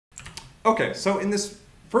Okay, so in this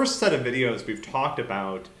first set of videos, we've talked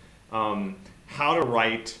about how to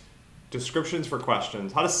write descriptions for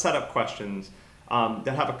questions, how to set up questions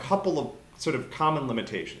that have a couple of sort of common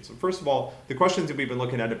limitations. So first of all, the questions that we've been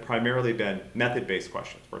looking at have primarily been method-based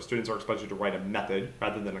questions, where students are expected to write a method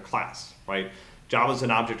rather than a class, right? Java is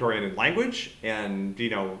an object-oriented language, and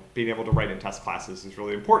being able to write in test classes is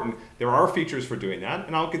really important. There are features for doing that,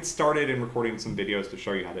 and I'll get started in recording some videos to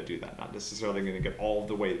show you how to do that. Not necessarily going to get all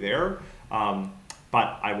the way there,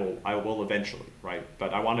 but I will eventually, right?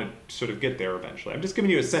 But I want to sort of get there eventually. I'm just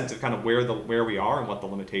giving you a sense of kind of where we are and what the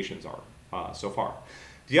limitations are so far.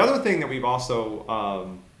 The other thing that we've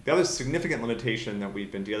also the other significant limitation that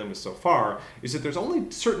we've been dealing with so far is that there's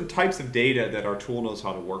only certain types of data that our tool knows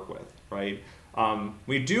how to work with, right?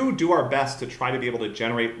 We do our best to try to be able to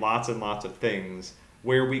generate lots and lots of things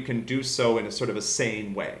where we can do so in a sort of a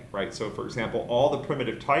sane way, right? So for example, all the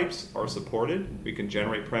primitive types are supported. We can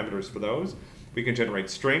generate parameters for those. We can generate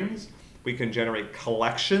strings. We can generate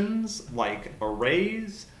collections like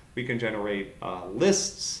arrays. We can generate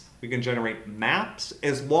lists. We can generate maps,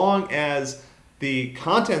 as long as the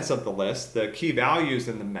contents of the list, the key values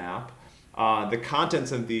in the map, the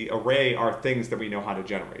contents of the array are things that we know how to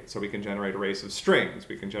generate. So we can generate arrays of strings.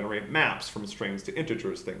 We can generate maps from strings to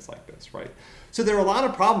integers, things like this, right? So there are a lot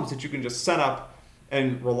of problems that you can just set up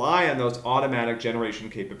and rely on those automatic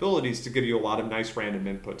generation capabilities to give you a lot of nice random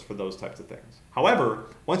inputs for those types of things. However,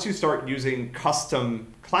 once you start using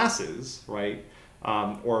custom classes, right,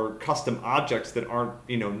 or custom objects that aren't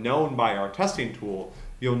known by our testing tool,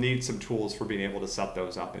 you'll need some tools for being able to set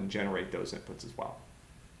those up and generate those inputs as well.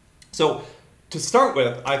 So to start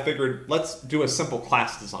with, I figured let's do a simple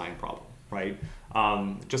class design problem, right?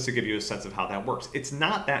 Just to give you a sense of how that works. It's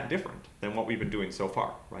not that different than what we've been doing so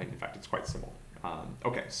far, right? In fact, it's quite similar.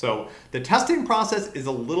 Okay, so the testing process is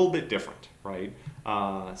a little bit different, right?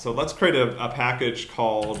 So let's create a package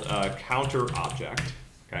called counter object,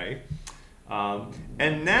 okay?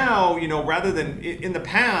 And now, rather than in the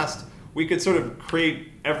past, we could sort of create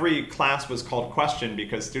every class was called question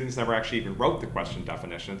because students never actually even wrote the question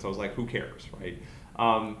definition. So I was like, who cares, right?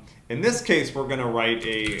 In this case, we're going to write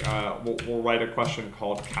we'll write a question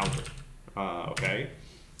called counter, okay?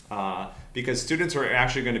 Because students are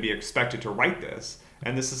actually going to be expected to write this,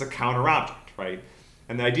 and this is a counter object, right?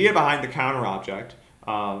 And the idea behind the counter object,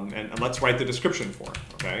 and let's write the description for it,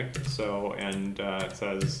 okay? So, and it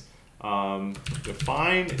says,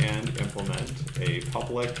 define and implement a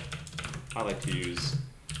public, I like to use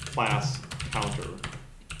class counter.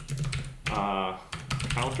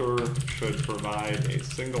 Counter should provide a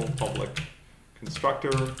single public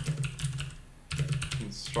constructor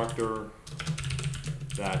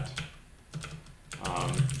that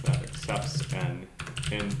accepts an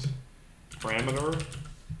int parameter.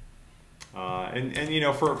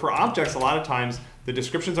 And for objects, a lot of times the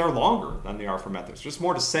descriptions are longer than they are for methods. There's just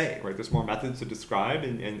more to say, right? There's more methods to describe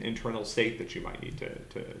and internal state that you might need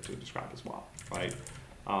to describe as well, right?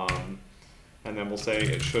 And then we'll say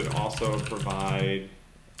it should also provide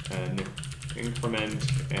an increment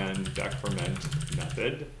and decrement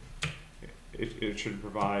method. It should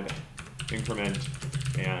provide increment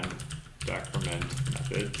and decrement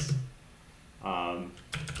methods.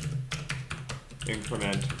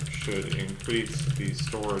 Increment should increase the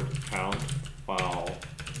stored count, while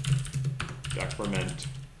decrement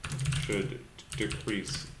should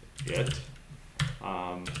decrease it,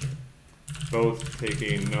 both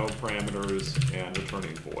taking no parameters and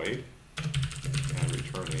returning void.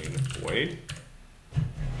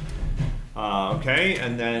 Okay,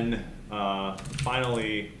 and then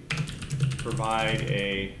finally provide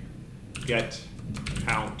a get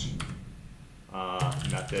count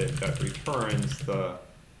method that returns the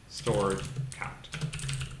stored count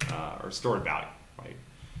or stored value,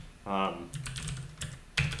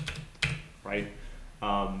 right?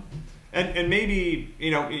 And maybe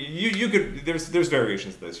you could there's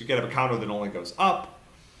variations of this. You could have a counter that only goes up,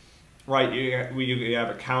 right? You have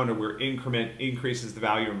a counter where increment increases the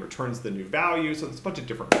value and returns the new value. So there's a bunch of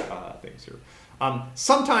different things here.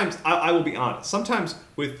 Sometimes, I will be honest, sometimes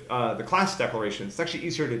with the class declaration, it's actually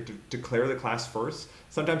easier to declare the class first,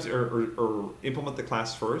 sometimes, or implement the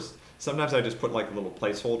class first. Sometimes I just put like a little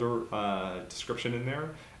placeholder description in there,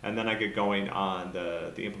 and then I get going on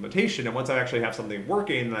the implementation. And once I actually have something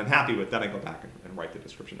working and I'm happy with, then I go back and write the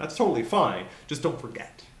description. That's totally fine, just don't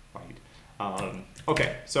forget, right?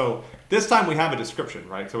 Okay, so this time we have a description,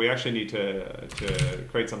 right? So we actually need to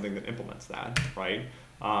create something that implements that, right?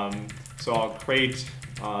 So I'll create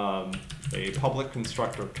a public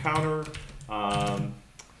constructor counter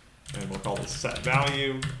and we'll call this set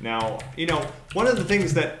value. Now, you know, one of the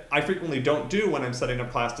things that I frequently don't do when I'm setting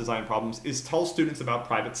up class design problems is tell students about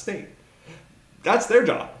private state. That's their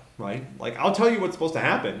job, right? Like, I'll tell you what's supposed to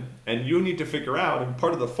happen, and you need to figure out, and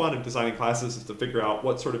part of the fun of designing classes is to figure out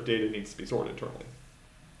what sort of data needs to be stored internally.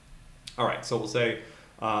 All right, so we'll say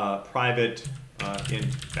private int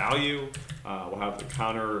value. We'll have the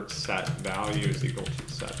counter set value is equal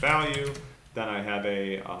to set value. Then I have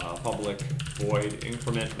a public void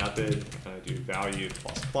increment method, and I do value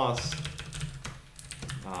plus plus.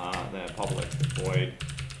 Then public void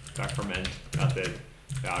decrement method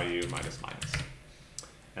value minus minus.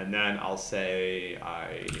 And then I'll say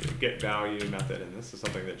I get value method, and this is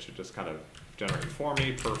something that should just kind of generate for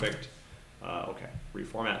me. Perfect. Okay,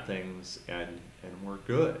 reformat things, and we're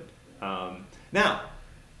good. Now,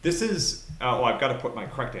 this is, oh, I've got to put my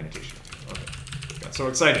correct annotation. Okay, got so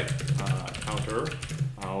excited. Counter,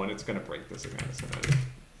 oh, and it's going to break this again.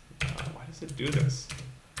 Why does it do this?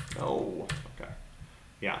 No, okay.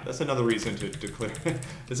 Yeah, that's another reason to declare.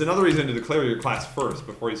 There's another reason to declare your class first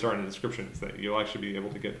before you start a description, is that you'll actually be able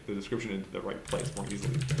to get the description into the right place more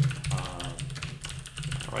easily.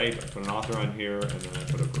 All right, I put an author on here, and then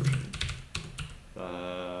I put a version.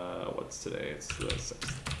 What's today? It's the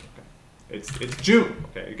 6th. Okay. It's June.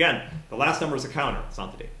 Okay. Again, the last number is a counter. It's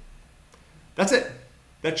not the date. That's it.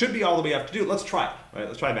 That should be all that we have to do. Let's try it. Right?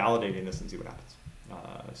 Let's try validating this and see what happens.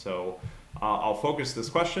 I'll focus this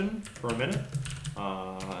question for a minute.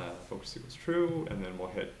 Focus equals true, and then we'll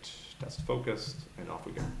hit test focused, and off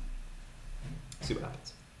we go. See what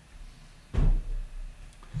happens.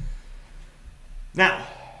 Now,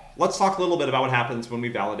 let's talk a little bit about what happens when we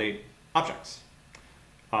validate objects.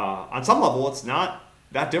 On some level, it's not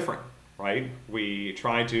that different, right? We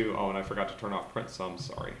try to, oh, and I forgot to turn off print sum,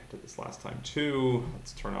 sorry. I did this last time too.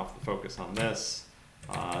 Let's turn off the focus on this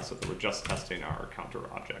so that we're just testing our counter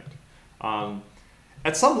object.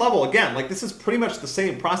 At some level, again, like this is pretty much the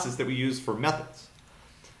same process that we use for methods.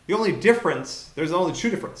 The only difference, there's only two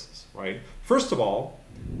differences, right? First of all,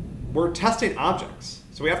 we're testing objects,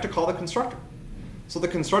 so we have to call the constructor. So the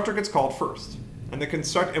constructor gets called first.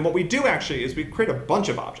 And what we do actually is we create a bunch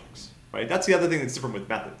of objects, right? That's the other thing that's different with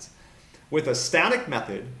methods. With a static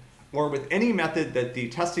method, or with any method that the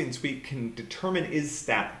testing suite can determine is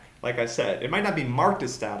static, like I said, it might not be marked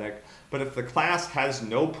as static, but if the class has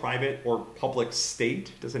no private or public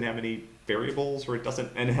state, doesn't have any variables, or it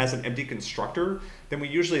doesn't, and it has an empty constructor, then we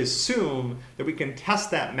usually assume that we can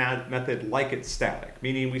test that method like it's static,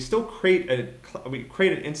 meaning we still create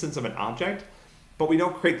an instance of an object, but we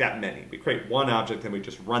don't create that many. We create one object and we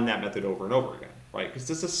just run that method over and over again, right? Because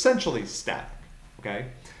it's essentially static, okay?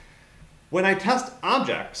 When I test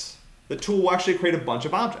objects, the tool will actually create a bunch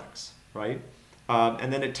of objects, right?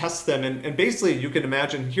 And then it tests them, and basically you can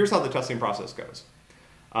imagine, here's how the testing process goes.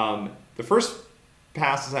 The first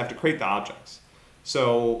pass is I have to create the objects.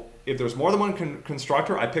 So if there's more than one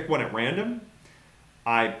constructor, I pick one at random,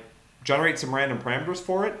 I generate some random parameters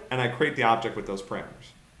for it, and I create the object with those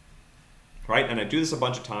parameters. Right? And I do this a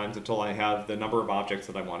bunch of times until I have the number of objects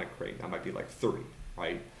that I want to create. That might be like 30,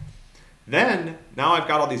 right? Then, now I've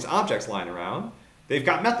got all these objects lying around. They've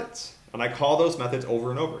got methods, and I call those methods over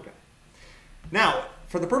and over again. Now,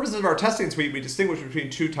 for the purposes of our testing suite, we distinguish between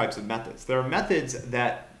two types of methods. There are methods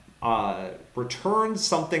that return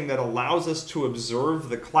something that allows us to observe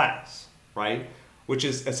the class, right? Which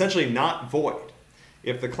is essentially not void.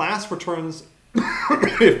 If the class returns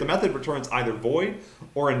if the method returns either void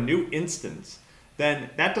or a new instance, then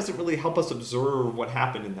that doesn't really help us observe what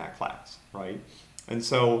happened in that class, right? And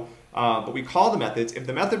so, but we call the methods. If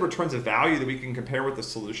the method returns a value that we can compare with the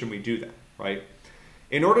solution, we do that, right?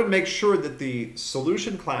 In order to make sure that the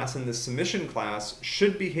solution class and the submission class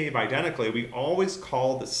should behave identically, we always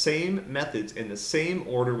call the same methods in the same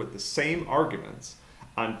order with the same arguments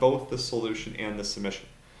on both the solution and the submission.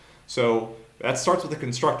 So that starts with a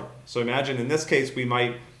constructor. So imagine in this case, we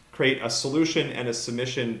might create a solution and a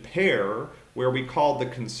submission pair where we called the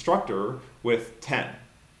constructor with 10.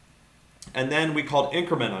 And then we called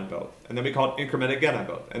increment on both. And then we called increment again on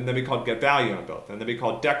both. And then we called get value on both. And then we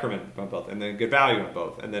called decrement on both. And then get value on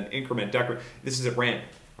both. And then increment, decrement. This is at random,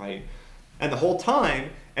 right? And the whole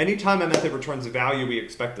time, anytime a method returns a value, we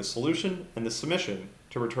expect the solution and the submission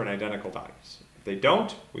to return identical values. If they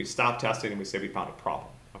don't, we stop testing and we say we found a problem.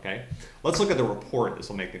 Okay, let's look at the report. This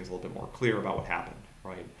will make things a little bit more clear about what happened,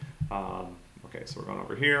 right? Okay, so we're going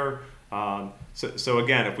over here. So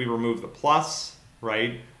again, if we remove the plus,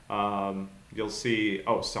 right, you'll see,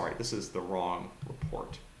 oh, sorry, this is the wrong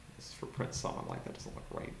report. This is for print sum. I'm like, that doesn't look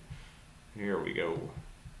right. Here we go.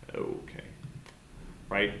 Okay,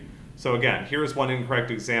 right? So again, here's one incorrect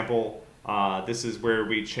example. This is where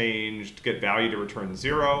we changed get value to return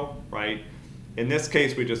 0, right? In this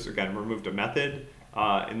case, we just, again, removed a method.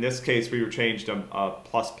 In this case, we changed a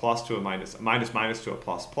plus plus to a minus minus to a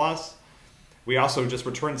plus plus. We also just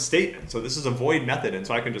returned statement. So this is a void method, and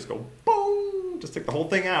so I can just go boom, just take the whole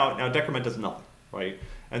thing out. Now decrement does nothing, right?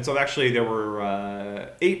 And so actually there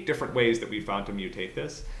were 8 different ways that we found to mutate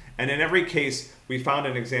this. And in every case, we found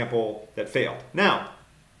an example that failed. Now,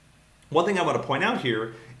 one thing I want to point out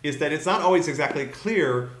here is that it's not always exactly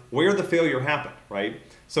clear where the failure happened, right?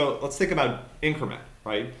 So let's think about increment,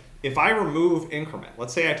 right? If I remove increment,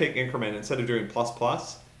 let's say I take increment instead of doing plus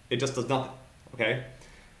plus, it just does nothing, okay?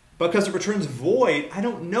 Because it returns void, I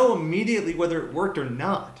don't know immediately whether it worked or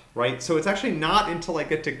not, right? So it's actually not until I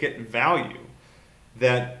get to get value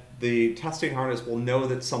that the testing harness will know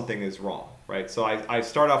that something is wrong, right? So I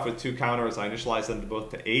start off with 2 counters, I initialize them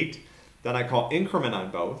both to 8, then I call increment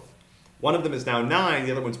on both. One of them is now 9,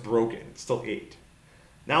 the other one's broken, it's still 8.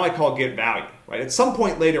 Now I call get value, right? At some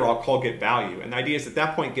point later, I'll call get value, and the idea is at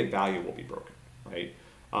that point, get value will be broken, right?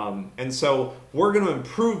 And so we're going to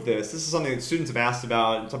improve this. This is something that students have asked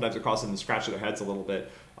about, and sometimes it causes them to scratch their heads a little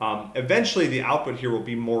bit. Eventually, the output here will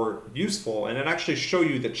be more useful, and it actually show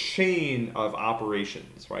you the chain of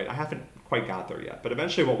operations, right? I haven't quite got there yet, but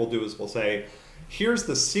eventually what we'll do is we'll say, here's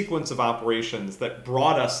the sequence of operations that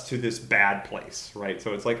brought us to this bad place, right?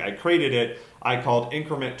 So it's like I created it, I called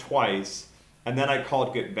increment twice, and then I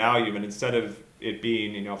called get value, and instead of it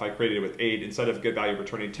being, you know, if I created it with 8, instead of get value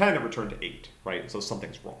returning 10, it returned to 8, right? So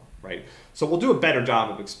something's wrong, right? So we'll do a better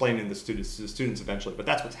job of explaining this to the students eventually, but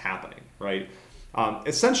that's what's happening, right?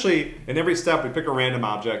 Essentially, in every step, we pick a random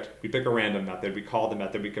object, we pick a random method, we call the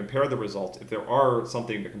method, we compare the results if there are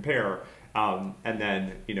something to compare, and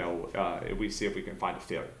then, you know, we see if we can find a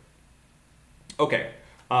failure. Okay,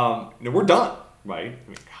 now we're done, right? I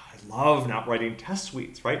mean, God, I love not writing test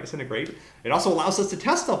suites, right? Isn't it great? It also allows us to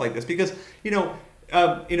test stuff like this because, you know,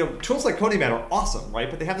 tools like CodingMat are awesome, right?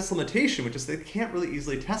 But they have this limitation, which is they can't really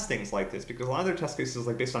easily test things like this because a lot of their test cases is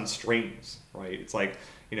like based on strings, right? It's like,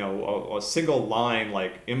 you know, a single line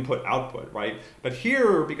like input output, right? But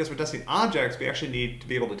here, because we're testing objects, we actually need to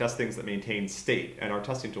be able to test things that maintain state, and our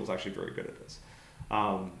testing tool is actually very good at this.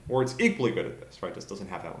 Or it's equally good at this, right? Just doesn't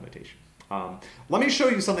have that limitation. Let me show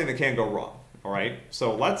you something that can go wrong, all right?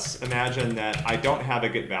 So let's imagine that I don't have a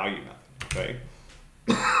get value method, okay?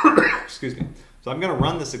 Excuse me. So I'm going to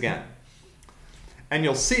run this again. And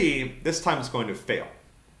you'll see this time it's going to fail.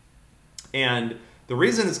 And the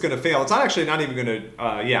reason it's going to fail, it's not actually not even going to,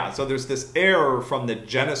 yeah, so there's this error from the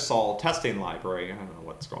Genisol testing library. I don't know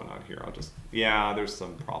what's going on here. I'll just, yeah, there's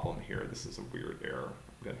some problem here. This is a weird error.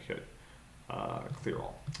 I'm going to hit clear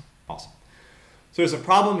all. Awesome. So there's a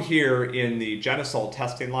problem here in the Genisol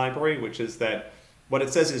testing library, which is that what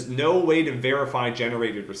it says is no way to verify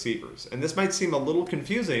generated receivers. And this might seem a little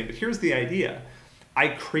confusing, but here's the idea. I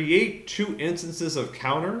create 2 instances of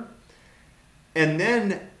counter, and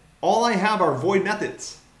then all I have are void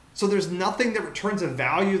methods. So there's nothing that returns a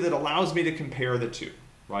value that allows me to compare the 2,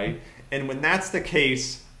 right? And when that's the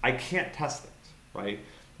case, I can't test things, right?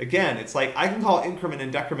 Again, it's like I can call increment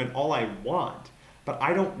and decrement all I want, but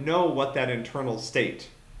I don't know what that internal state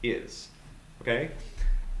is, okay?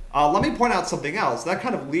 Let me point out something else. That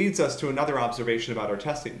kind of leads us to another observation about our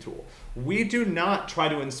testing tool. We do not try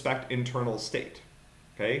to inspect internal state,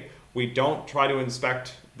 okay? We don't try to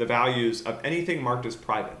inspect the values of anything marked as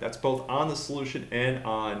private. That's both on the solution and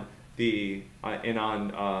on the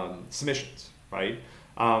submissions, right?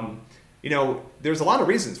 You know, there's a lot of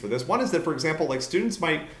reasons for this. One is that, for example, like students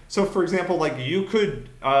might, so for example, like you could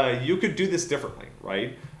do this differently,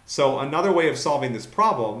 right? So another way of solving this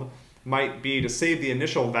problem might be to save the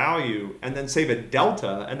initial value and then save a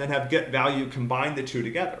delta and then have get value combine the 2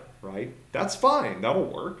 together, right? That's fine, that'll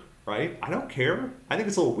work, right? I don't care. I think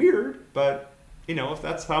it's a little weird, but you know, if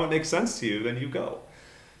that's how it makes sense to you, then you go.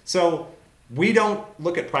 So we don't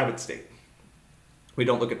look at private state. We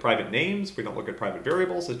don't look at private names, we don't look at private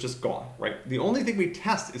variables, it's just gone, right? The only thing we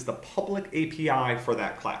test is the public API for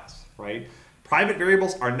that class, right? Private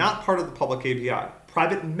variables are not part of the public API.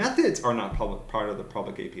 Private methods are not part of the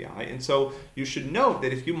public API, and so you should note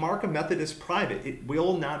that if you mark a method as private, it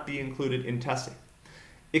will not be included in testing.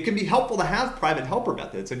 It can be helpful to have private helper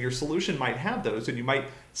methods, and your solution might have those, and you might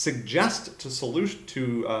suggest to solution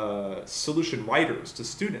writers, to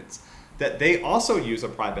students, that they also use a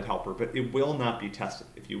private helper, but it will not be tested.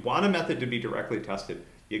 If you want a method to be directly tested,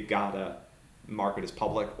 you gotta mark it as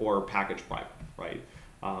public or package private, right?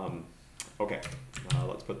 Okay,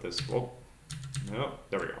 let's put this, oh, no,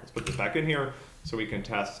 there we go. Let's put this back in here so we can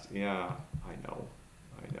test. Yeah, I know,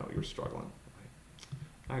 you're struggling.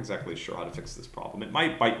 not exactly sure how to fix this problem. It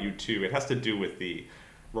might bite you too. It has to do with the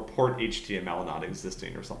report HTML not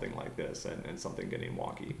existing or something like this, and something getting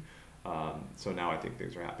wonky. So now I think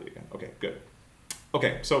things are happy again. Okay, good.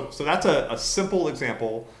 Okay, so that's a simple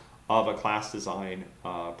example of a class design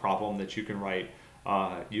problem that you can write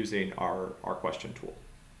using our question tool.